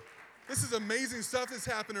 This is amazing stuff that's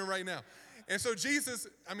happening right now. And so Jesus,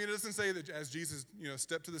 I mean, it doesn't say that as Jesus,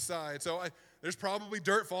 stepped to the side. So there's probably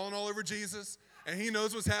dirt falling all over Jesus. And he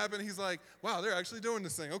knows what's happening. He's like, wow, they're actually doing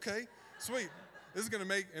this thing. Okay, sweet. This is going to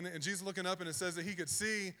make, and Jesus looking up, and it says that he could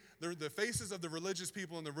see the faces of the religious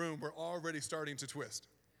people in the room were already starting to twist.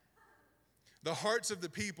 The hearts of the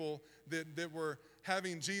people that were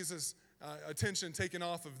having Jesus' attention taken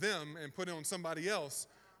off of them and put on somebody else,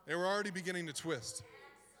 they were already beginning to twist.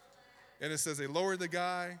 And it says they lowered the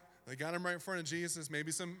guy. They got him right in front of Jesus.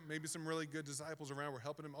 Maybe some really good disciples around were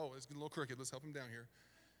helping him. Oh, it's getting a little crooked. Let's help him down here.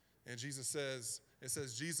 And Jesus says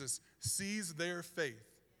Jesus sees their faith.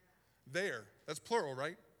 There. That's plural,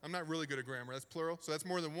 right? I'm not really good at grammar. That's plural. So that's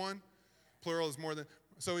more than one. Plural is more than.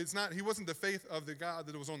 So he wasn't the faith of the God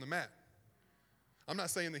that was on the mat. I'm not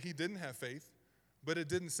saying that he didn't have faith, but it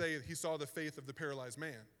didn't say that he saw the faith of the paralyzed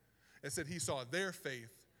man. It said he saw their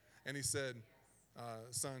faith, and he said,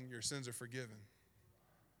 son, your sins are forgiven.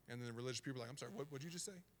 And then the religious people are like, I'm sorry, what did you just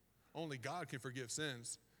say? Only God can forgive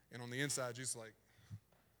sins. And on the inside, Jesus like,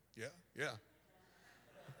 yeah.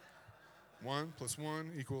 1 +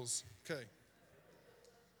 1 = okay.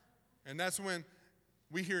 And that's when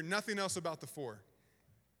we hear nothing else about the 4.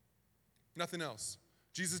 Nothing else.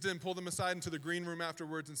 Jesus didn't pull them aside into the green room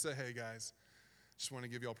afterwards and say, hey, guys, just want to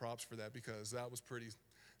give y'all props for that because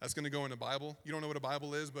that's going to go in the Bible. You don't know what a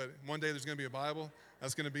Bible is, but one day there's going to be a Bible.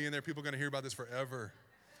 That's going to be in there. People are going to hear about this forever.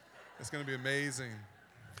 It's going to be amazing.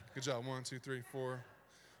 Good job. 1, 2, 3, 4.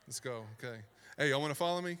 Let's go. Okay. Hey, y'all want to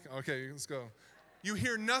follow me? Okay, let's go. You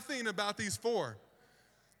hear nothing about these 4.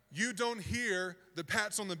 You don't hear the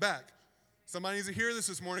pats on the back. Somebody needs to hear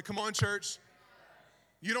this morning. Come on, church.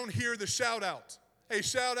 You don't hear the shout out. Hey,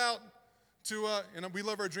 shout out to, and we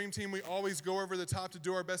love our dream team. We always go over the top to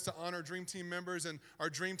do our best to honor our dream team members, and our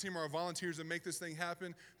dream team are our volunteers that make this thing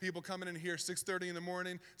happen. People coming in here 6:30 in the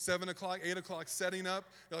morning, 7 o'clock, 8 o'clock, setting up.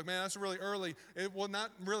 You're like, man, that's really early. Well,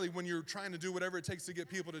 not really when you're trying to do whatever it takes to get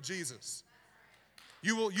people to Jesus.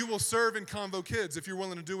 You will serve in Convo Kids if you're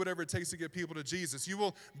willing to do whatever it takes to get people to Jesus. You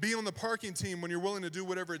will be on the parking team when you're willing to do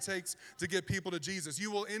whatever it takes to get people to Jesus. You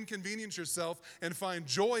will inconvenience yourself and find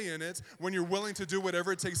joy in it when you're willing to do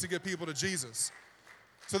whatever it takes to get people to Jesus.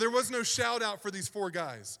 So there was no shout out for these 4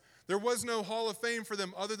 guys. There was no hall of fame for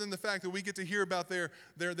them other than the fact that we get to hear about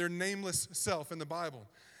their nameless self in the Bible.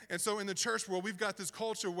 And so in the church world, we've got this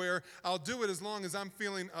culture where I'll do it as long as I'm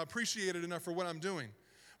feeling appreciated enough for what I'm doing.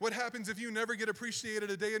 What happens if you never get appreciated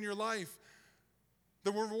a day in your life?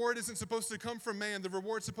 The reward isn't supposed to come from man. The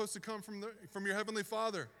reward's supposed to come from your Heavenly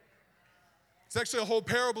Father. It's actually a whole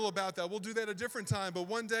parable about that. We'll do that a different time. But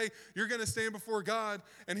one day, you're going to stand before God,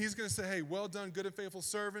 and he's going to say, hey, well done, good and faithful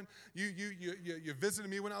servant. You visited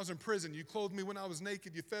me when I was in prison. You clothed me when I was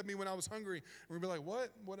naked. You fed me when I was hungry. And we'll be like, what?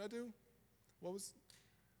 What'd I do?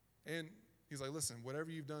 And he's like, listen, whatever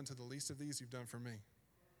you've done to the least of these, you've done for me.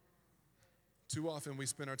 Too often we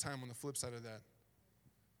spend our time on the flip side of that,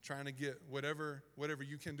 trying to get whatever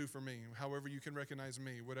you can do for me, however you can recognize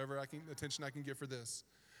me, whatever attention I can get for this.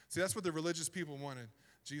 See, that's what the religious people wanted.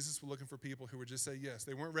 Jesus was looking for people who would just say yes.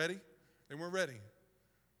 They weren't ready. They weren't ready.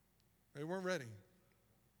 They weren't ready.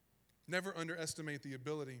 Never underestimate the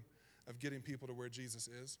ability of getting people to where Jesus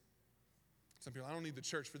is. Some people, I don't need the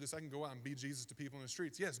church for this. I can go out and be Jesus to people in the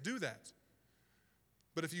streets. Yes, do that.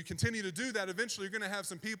 But if you continue to do that, eventually you're going to have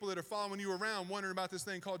some people that are following you around wondering about this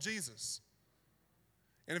thing called Jesus.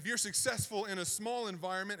 And if you're successful in a small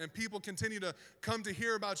environment and people continue to come to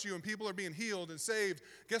hear about you and people are being healed and saved,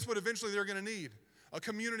 guess what eventually they're going to need? A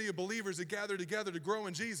community of believers that gather together to grow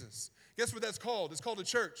in Jesus. Guess what that's called? It's called a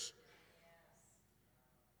church.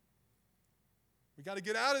 We got to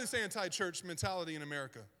get out of this anti-church mentality in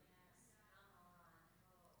America.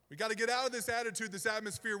 We got to get out of this attitude, this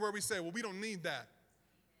atmosphere where we say, well, we don't need that.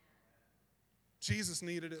 Jesus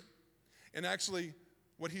needed it. And actually,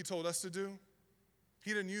 what he told us to do,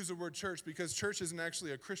 he didn't use the word church because church isn't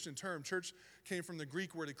actually a Christian term. Church came from the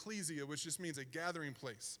Greek word ecclesia, which just means a gathering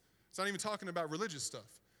place. It's not even talking about religious stuff.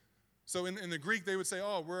 So in the Greek, they would say,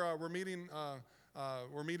 oh, we're meeting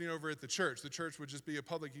we're meeting over at the church. The church would just be a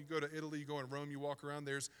public. You go to Italy, you go in Rome, you walk around.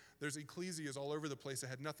 There's ecclesias all over the place that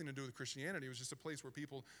had nothing to do with Christianity. It was just a place where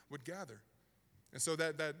people would gather. And so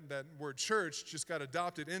that word church just got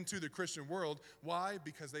adopted into the Christian world. Why?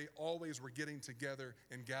 Because they always were getting together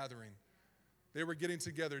and gathering. They were getting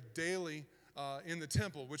together daily in the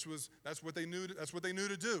temple, that's what they knew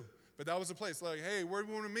to do. But that was a place like, hey, where do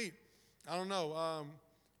we want to meet? I don't know.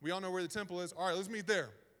 We all know where the temple is. All right, let's meet there.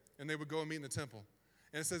 And they would go and meet in the temple.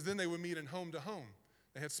 And it says then they would meet in home to home.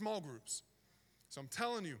 They had small groups. So I'm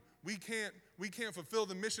telling you, we can't fulfill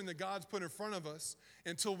the mission that God's put in front of us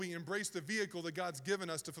until we embrace the vehicle that God's given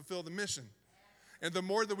us to fulfill the mission. And the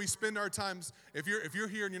more that we spend our times, if you're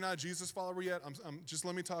here and you're not a Jesus follower yet, just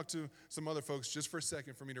let me talk to some other folks just for a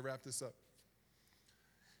second for me to wrap this up.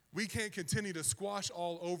 We can't continue to squash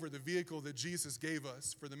all over the vehicle that Jesus gave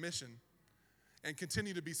us for the mission and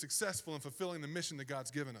continue to be successful in fulfilling the mission that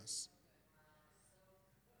God's given us.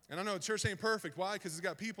 And I know church ain't perfect. Why? Because it's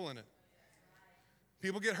got people in it.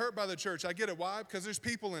 People get hurt by the church. I get it. Why? Because there's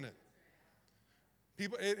people in it.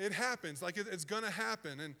 It happens. Like it's going to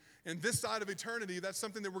happen. And this side of eternity, that's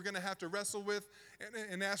something that we're going to have to wrestle with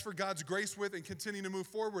and ask for God's grace with and continue to move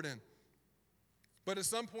forward in. But at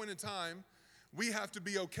some point in time, we have to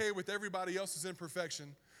be okay with everybody else's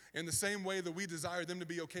imperfection in the same way that we desire them to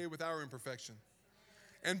be okay with our imperfection.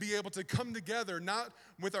 And be able to come together, not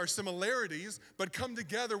with our similarities, but come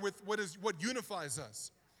together with what unifies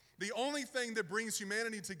us. The only thing that brings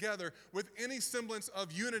humanity together with any semblance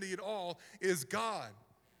of unity at all is God.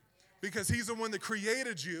 Because he's the one that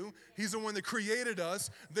created you. He's the one that created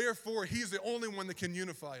us. Therefore, he's the only one that can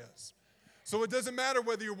unify us. So it doesn't matter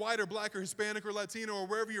whether you're white or black or Hispanic or Latino or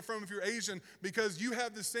wherever you're from, if you're Asian, because you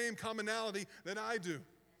have the same commonality that I do.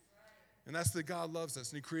 And that's that God loves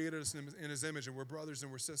us, and he created us in his image, and we're brothers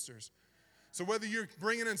and we're sisters. So whether you're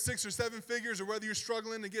bringing in 6 or 7 figures or whether you're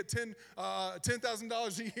struggling to get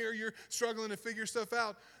 $10,000 a year, you're struggling to figure stuff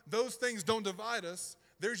out, those things don't divide us.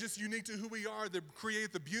 They're just unique to who we are that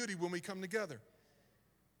create the beauty when we come together.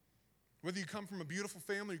 Whether you come from a beautiful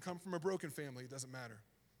family or you come from a broken family, it doesn't matter.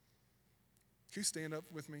 Can you stand up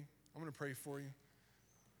with me? I'm going to pray for you.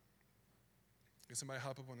 Get somebody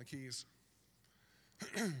hop up on the keys.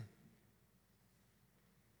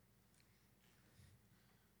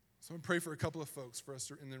 So I'm going to pray for a couple of folks for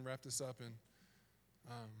us and then wrap this up. And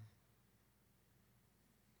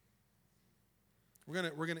we're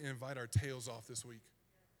gonna invite our tails off this week.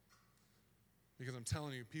 Because I'm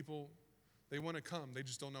telling you, people, they want to come. They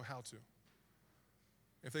just don't know how to.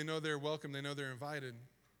 If they know they're welcome, they know they're invited.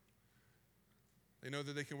 They know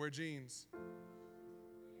that they can wear jeans,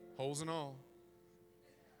 holes and all.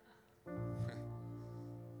 You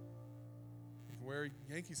can wear a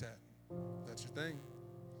Yankees hat. That's your thing.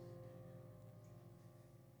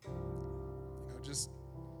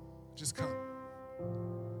 Just come.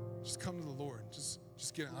 Just come to the Lord. Just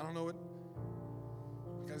get it. I don't know what.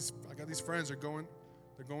 I got these friends. They're going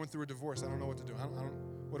through a divorce. I don't know what to do.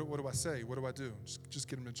 What do I say? What do I do? Just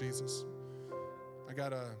get them to Jesus. I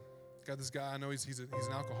got this guy. I know he's an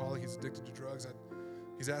alcoholic. He's addicted to drugs.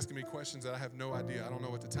 He's asking me questions that I have no idea. I don't know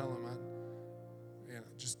what to tell him.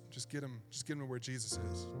 Just get him to where Jesus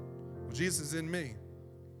is. Well, Jesus is in me.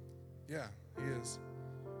 Yeah, he is.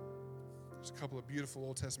 There's a couple of beautiful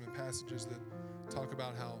Old Testament passages that talk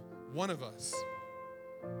about how one of us,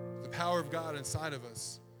 the power of God inside of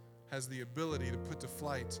us, has the ability to put to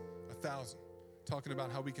flight 1,000, talking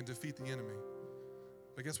about how we can defeat the enemy.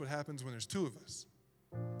 But guess what happens when there's 2 of us?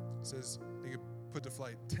 It says you can put to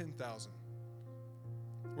flight 10,000.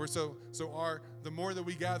 The more that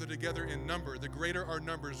we gather together in number, the greater our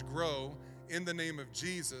numbers grow in the name of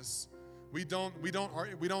Jesus. We don't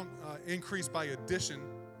increase by addition.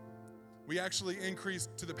 We actually increase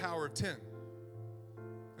to the power of 10.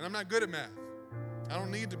 And I'm not good at math. I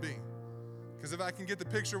don't need to be. Because if I can get the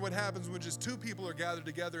picture of what happens when just 2 people are gathered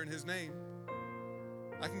together in his name,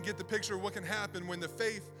 I can get the picture of what can happen when the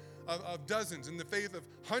faith of dozens and the faith of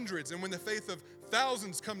hundreds and when the faith of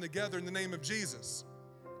thousands come together in the name of Jesus.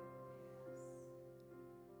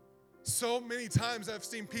 So many times I've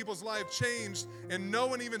seen people's lives changed and no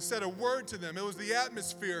one even said a word to them. It was the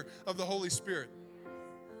atmosphere of the Holy Spirit.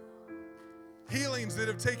 Healings that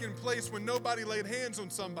have taken place when nobody laid hands on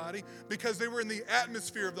somebody because they were in the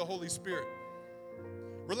atmosphere of the Holy Spirit.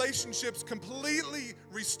 Relationships completely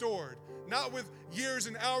restored, not with years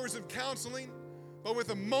and hours of counseling, but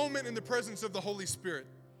with a moment in the presence of the Holy Spirit.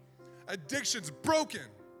 Addictions broken,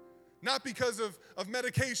 not because of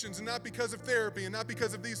medications and not because of therapy and not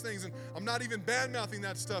because of these things. And I'm not even bad-mouthing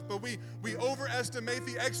that stuff, but we overestimate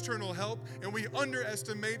the external help and we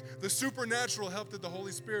underestimate the supernatural help that the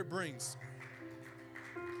Holy Spirit brings.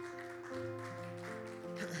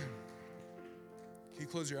 Can you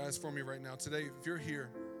close your eyes for me right now? Today, if you're here,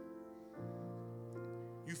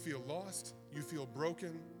 you feel lost, you feel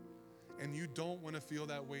broken, and you don't want to feel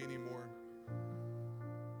that way anymore.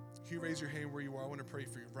 Can you raise your hand where you are? I want to pray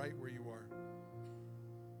for you right where you are.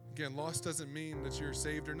 Again, lost doesn't mean that you're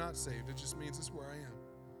saved or not saved. It just means it's where I am.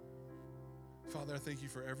 Father, I thank you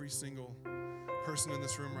for every single person in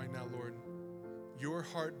this room right now, Lord. Your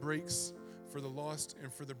heart breaks for the lost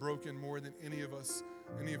and for the broken more than any of ours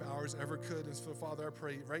ever could. And so, Father, I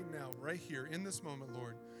pray right now, right here, in this moment,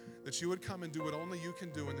 Lord, that you would come and do what only you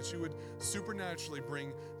can do, and that you would supernaturally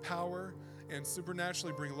bring power and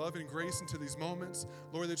supernaturally bring love and grace into these moments.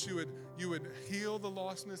 Lord, that you would heal the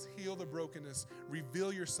lostness, heal the brokenness,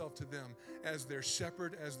 reveal yourself to them as their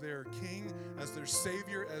shepherd, as their king, as their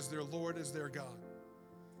savior, as their Lord, as their God.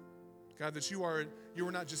 God, that you are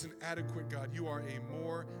not just an adequate God, you are a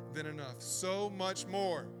more than enough. So much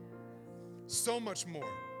more. So much more. All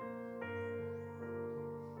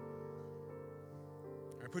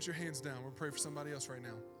right, put your hands down. We'll pray for somebody else right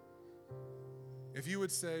now. If you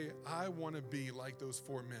would say, I want to be like those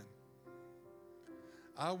 4 men.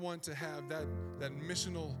 I want to have that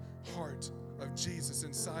missional heart of Jesus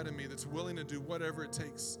inside of me that's willing to do whatever it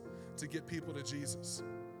takes to get people to Jesus.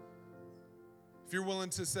 If you're willing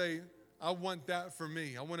to say, I want that for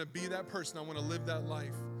me. I want to be that person. I want to live that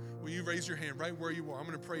life. Will you raise your hand right where you are? I'm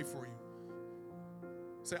going to pray for you.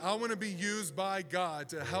 Say, I want to be used by God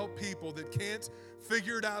to help people that can't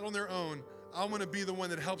figure it out on their own. I want to be the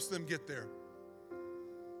one that helps them get there.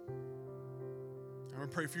 I'm going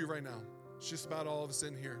to pray for you right now. It's just about all of us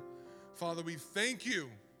in here. Father, we thank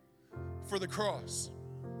you for the cross.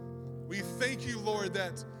 We thank you, Lord,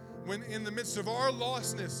 that when in the midst of our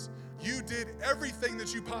lostness, you did everything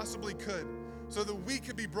that you possibly could so that we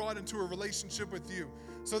could be brought into a relationship with you,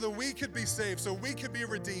 so that we could be saved, so we could be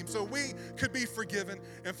redeemed, so we could be forgiven.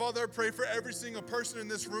 And Father, I pray for every single person in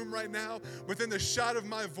this room right now, within the shot of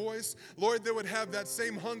my voice, Lord, that would have that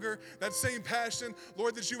same hunger, that same passion,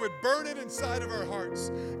 Lord, that you would burn it inside of our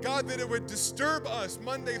hearts. God, that it would disturb us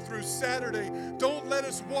Monday through Saturday. Don't let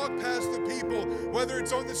us walk past the people, whether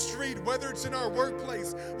it's on the street, whether it's in our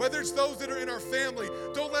workplace, whether it's those that are in our family.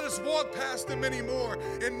 Don't let us walk past them anymore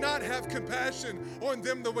and not have compassion on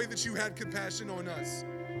them the way that you had compassion on us.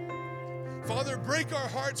 Father, break our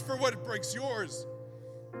hearts for what breaks yours.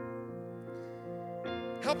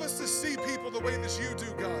 Help us to see people the way that you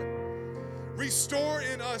do, God. Restore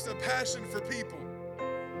in us a passion for people.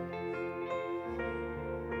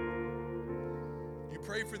 You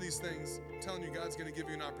pray for these things. I'm telling you, God's going to give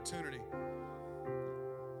you an opportunity.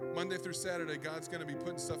 Monday through Saturday, God's going to be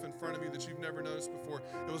putting stuff in front of you that you've never noticed before.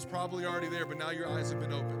 It was probably already there, but now your eyes have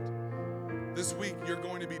been opened. This week, you're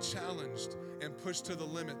going to be challenged and pushed to the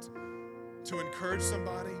limit to encourage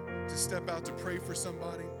somebody, to step out to pray for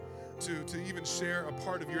somebody, to even share a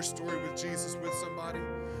part of your story with Jesus with somebody.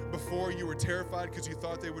 Before, you were terrified because you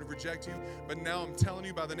thought they would reject you, but now I'm telling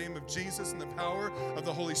you, by the name of Jesus and the power of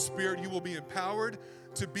the Holy Spirit, you will be empowered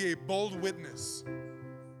to be a bold witness.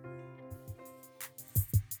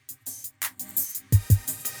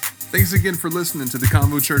 Thanks again for listening to the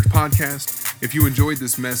Convo Church podcast. If you enjoyed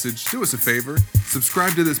this message, do us a favor,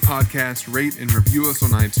 subscribe to this podcast, rate and review us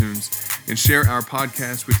on iTunes, and share our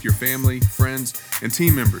podcast with your family, friends, and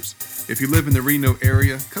team members. If you live in the Reno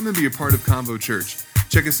area, come and be a part of Convo Church.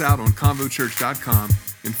 Check us out on convochurch.com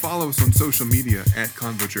and follow us on social media at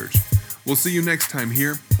Convo Church. We'll see you next time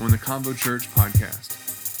here on the Convo Church podcast.